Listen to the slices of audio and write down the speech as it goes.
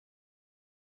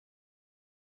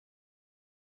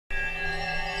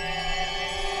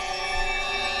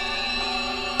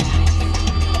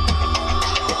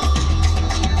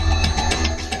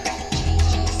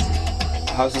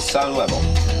How's the sound level?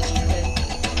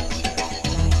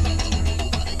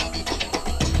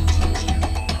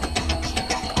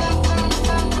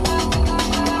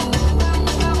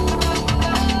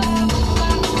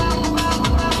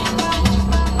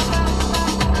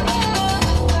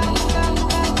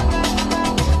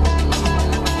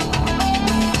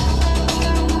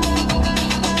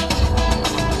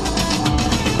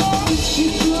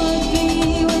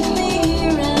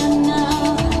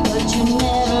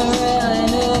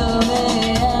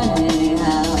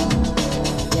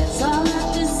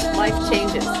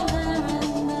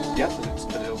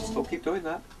 Doing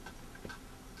that.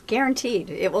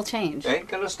 Guaranteed, it will change. Ain't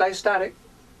gonna stay static.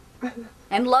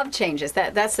 And love changes.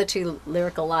 That's the two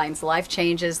lyrical lines. Life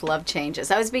changes, love changes.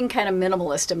 I was being kind of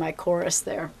minimalist in my chorus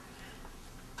there.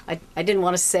 I didn't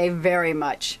want to say very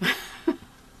much.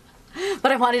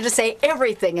 But I wanted to say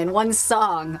everything in one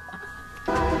song.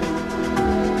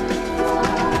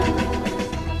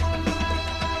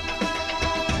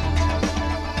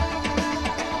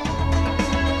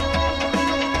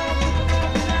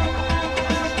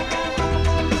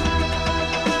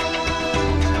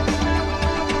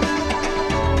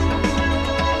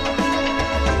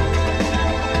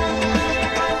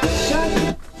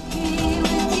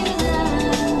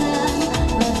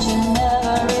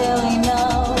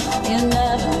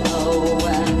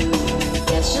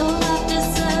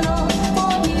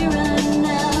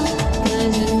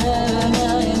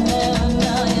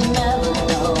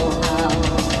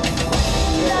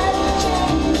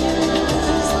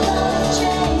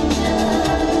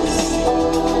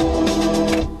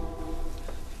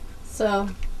 So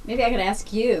maybe I could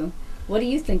ask you, what do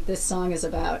you think this song is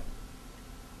about?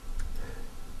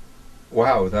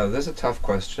 Wow, that's a tough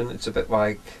question. It's a bit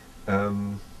like,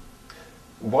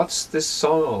 what's this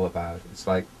song all about? It's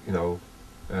like, you know,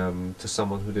 to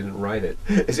someone who didn't write it.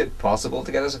 Is it possible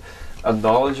to get a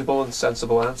knowledgeable and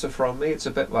sensible answer from me? It's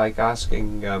a bit like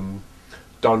asking Don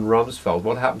Rumsfeld,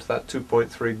 what happened to that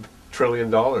 $2.3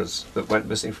 trillion that went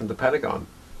missing from the Pentagon?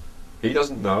 He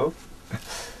doesn't know.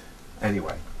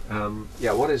 Anyway.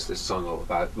 Yeah, what is this song all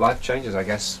about? Life changes, I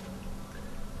guess.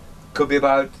 Could be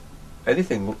about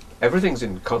anything. Everything's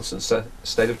in constant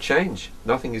state of change.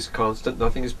 Nothing is constant,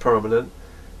 nothing is permanent.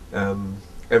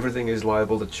 Everything is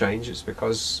liable to change. It's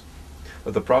because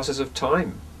of the process of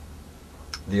time.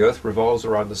 The Earth revolves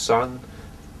around the sun.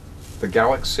 The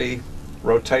galaxy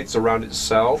rotates around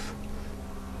itself.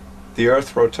 The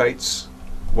Earth rotates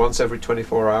once every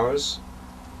 24 hours.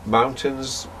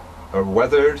 Mountains are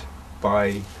weathered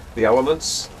by the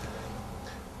elements.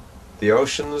 The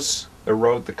oceans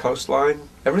erode the coastline.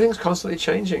 Everything's constantly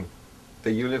changing.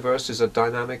 The universe is a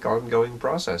dynamic, ongoing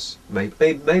process.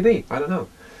 Maybe, I don't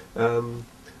know.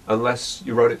 Unless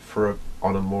you wrote it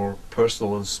on a more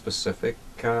personal and specific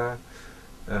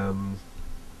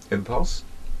impulse.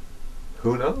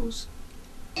 Who knows?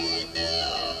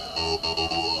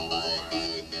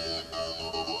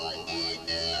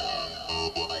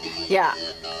 Yeah,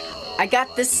 I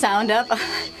got this sound up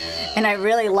and I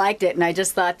really liked it, and I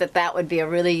just thought that would be a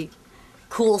really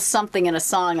cool something in a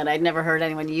song, and I'd never heard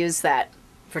anyone use that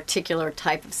particular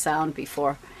type of sound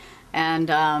before. And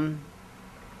then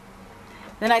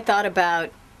I thought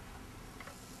about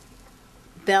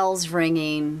bells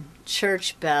ringing,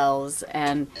 church bells,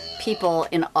 and people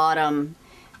in autumn,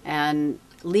 and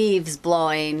leaves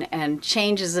blowing, and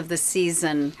changes of the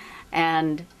season,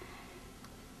 and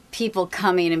people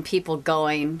coming and people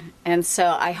going. And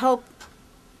so I hope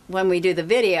when we do the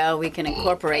video we can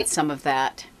incorporate some of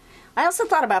that. I also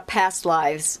thought about past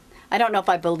lives. I don't know if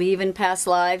I believe in past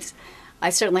lives. I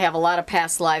certainly have a lot of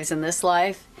past lives in this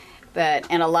life,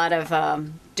 and a lot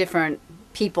of different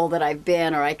people that I've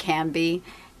been or I can be.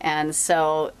 And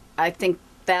so I think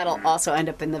that'll also end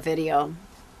up in the video.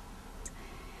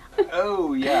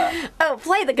 Oh, yeah. Oh,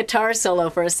 play the guitar solo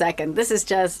for a second. This is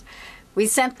just, we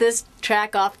sent this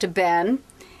track off to Ben,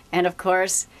 and of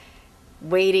course,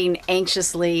 waiting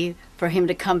anxiously for him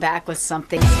to come back with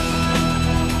something.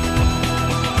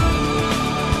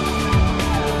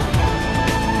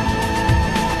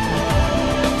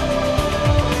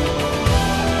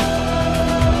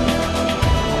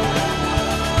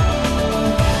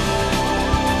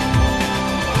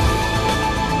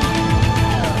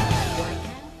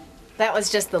 That was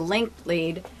just the link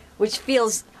lead, which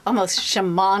feels almost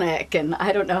shamanic, and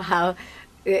I don't know how,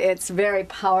 it's very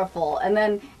powerful. And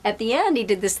then at the end he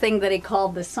did this thing that he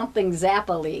called the something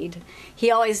Zappa lead.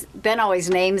 Ben always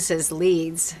names his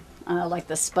leads, like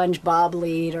the SpongeBob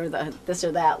lead or the this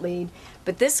or that lead.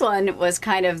 But this one was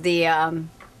kind of the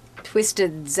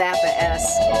twisted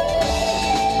Zappa-esque.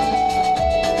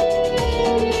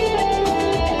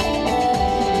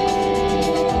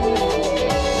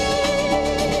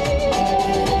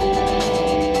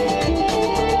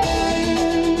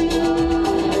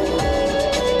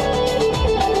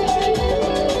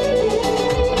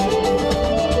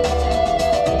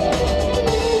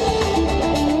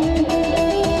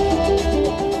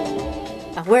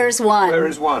 Where's one? Where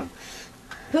is one?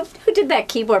 Who did that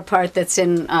keyboard part that's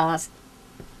in 1,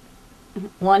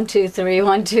 2, 3,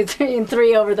 1, 2, 3, and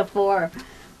 3 over the 4?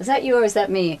 Was that you or is that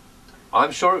me?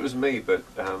 I'm sure it was me, but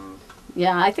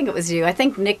Yeah, I think it was you. I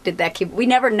think Nick did that keyboard. We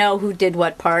never know who did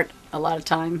what part a lot of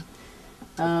time.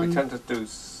 we tend to do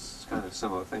kind of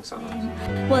similar things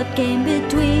sometimes. What came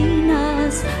between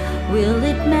us, will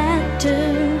it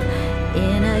matter?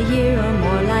 In a year or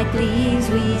more, like leaves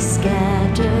we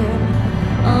scatter.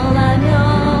 All I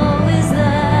know is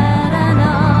that I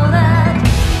know that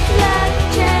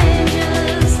life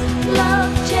changes,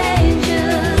 love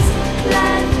changes,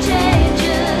 life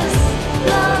changes,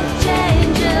 love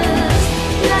changes,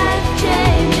 life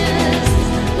changes,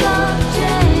 love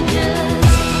changes.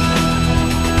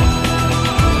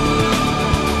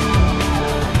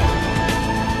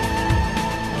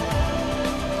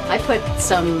 I put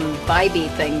some vibey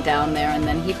thing down there, and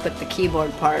then he put the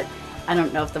keyboard part. I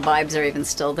don't know if the vibes are even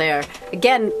still there.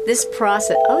 Again, this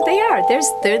process. Oh, they are. They're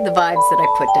the vibes that I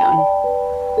put down.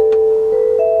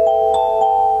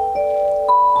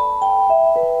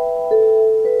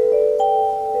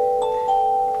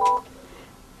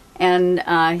 And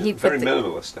he Very put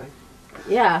minimalist, eh?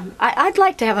 Yeah, I'd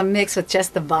like to have a mix with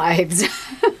just the vibes.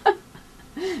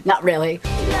 Not really.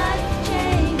 Life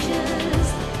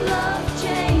changes, love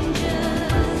changes.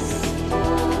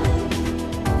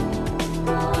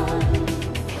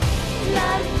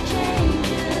 Life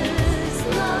changes,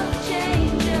 love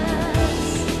changes.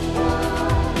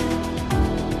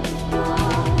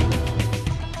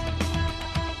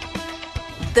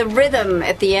 The rhythm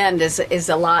at the end is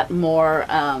a lot more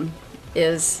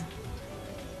is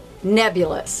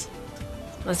nebulous.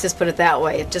 Let's just put it that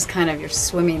way. It just kind of, you're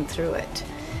swimming through it,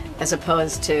 as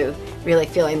opposed to really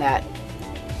feeling that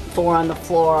 4 on the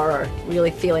floor, or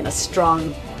really feeling a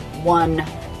strong 1,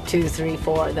 2, 3,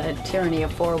 4, the tyranny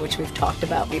of 4, which we've talked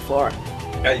about before.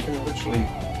 Yeah, you can literally,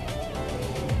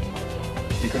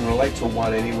 you can relate to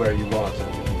one anywhere you want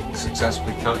and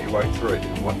successfully count your way through it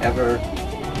in whatever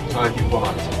time you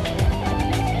want.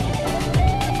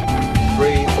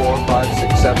 3, 4, 5,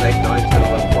 6, 7, 8, 9, 10,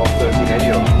 11, 12, 13, any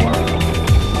of them.